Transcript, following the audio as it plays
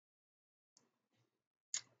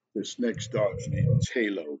This next dog's name is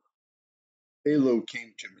Halo. Halo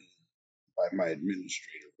came to me by my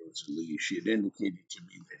administrator, Rosalie. She had indicated to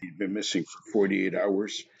me that he'd been missing for 48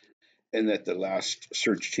 hours and that the last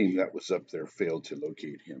search team that was up there failed to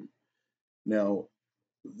locate him. Now,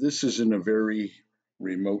 this is in a very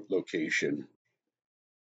remote location.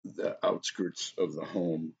 The outskirts of the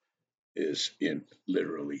home is in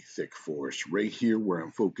literally thick forest. Right here, where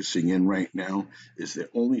I'm focusing in right now, is the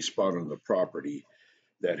only spot on the property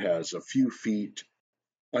that has a few feet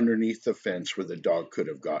underneath the fence where the dog could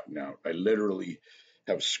have gotten out. I literally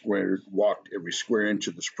have walked every square inch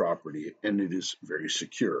of this property, and it is very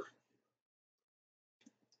secure.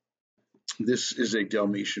 This is a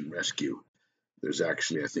Dalmatian rescue. There's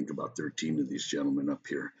actually, I think, about 13 of these gentlemen up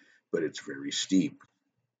here, but it's very steep.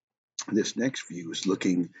 This next view is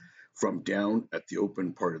looking from down at the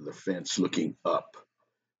open part of the fence, looking up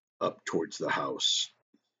towards the house.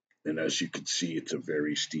 And as you can see, it's a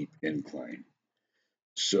very steep incline.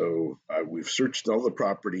 So we've searched all the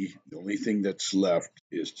property. The only thing that's left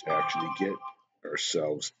is to actually get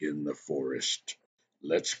ourselves in the forest.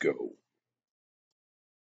 Let's go.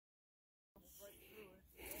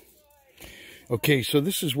 Okay, so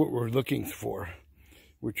this is what we're looking for.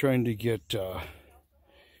 We're trying to get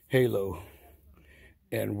Halo,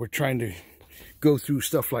 and we're trying to go through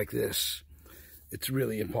stuff like this. It's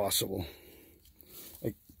really impossible.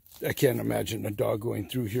 I can't imagine a dog going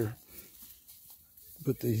through here.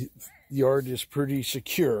 But the yard is pretty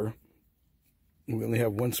secure. We only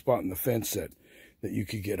have one spot in the fence that you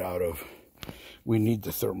could get out of. We need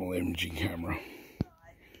the thermal imaging camera.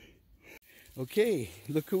 Okay,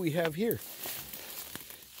 look who we have here.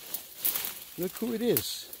 Look who it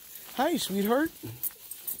is. Hi, sweetheart.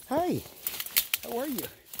 Hi. How are you?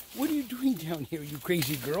 What are you doing down here, you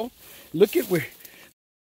crazy girl? Look at where...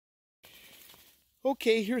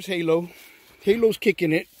 Okay, here's Halo. Halo's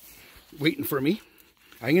kicking it, waiting for me.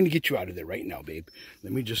 I'm going to get you out of there right now, babe.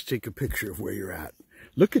 Let me just take a picture of where you're at.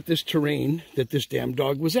 Look at this terrain that this damn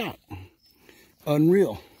dog was at.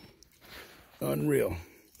 Unreal. Unreal.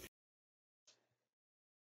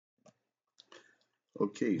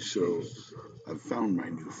 Okay, so I've found my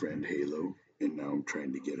new friend Halo, and now I'm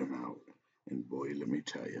trying to get him out. And boy, let me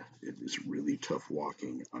tell you, it is really tough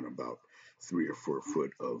walking on about 3 or 4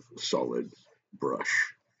 foot of solid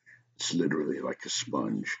brush. It's literally like a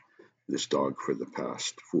sponge. This dog, for the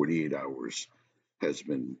past 48 hours, has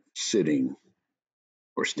been sitting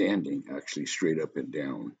or standing actually straight up and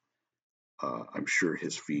down. I'm sure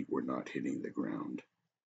his feet were not hitting the ground.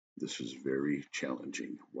 This was very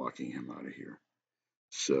challenging walking him out of here.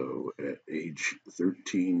 So at age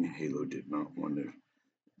 13, Halo did not want to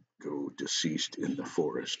go deceased in the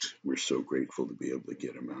forest. We're so grateful to be able to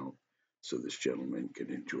get him out so this gentleman can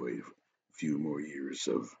enjoy a few more years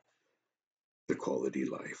of the quality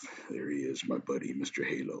life. There he is, my buddy, Mr.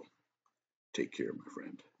 Halo. Take care, my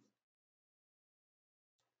friend.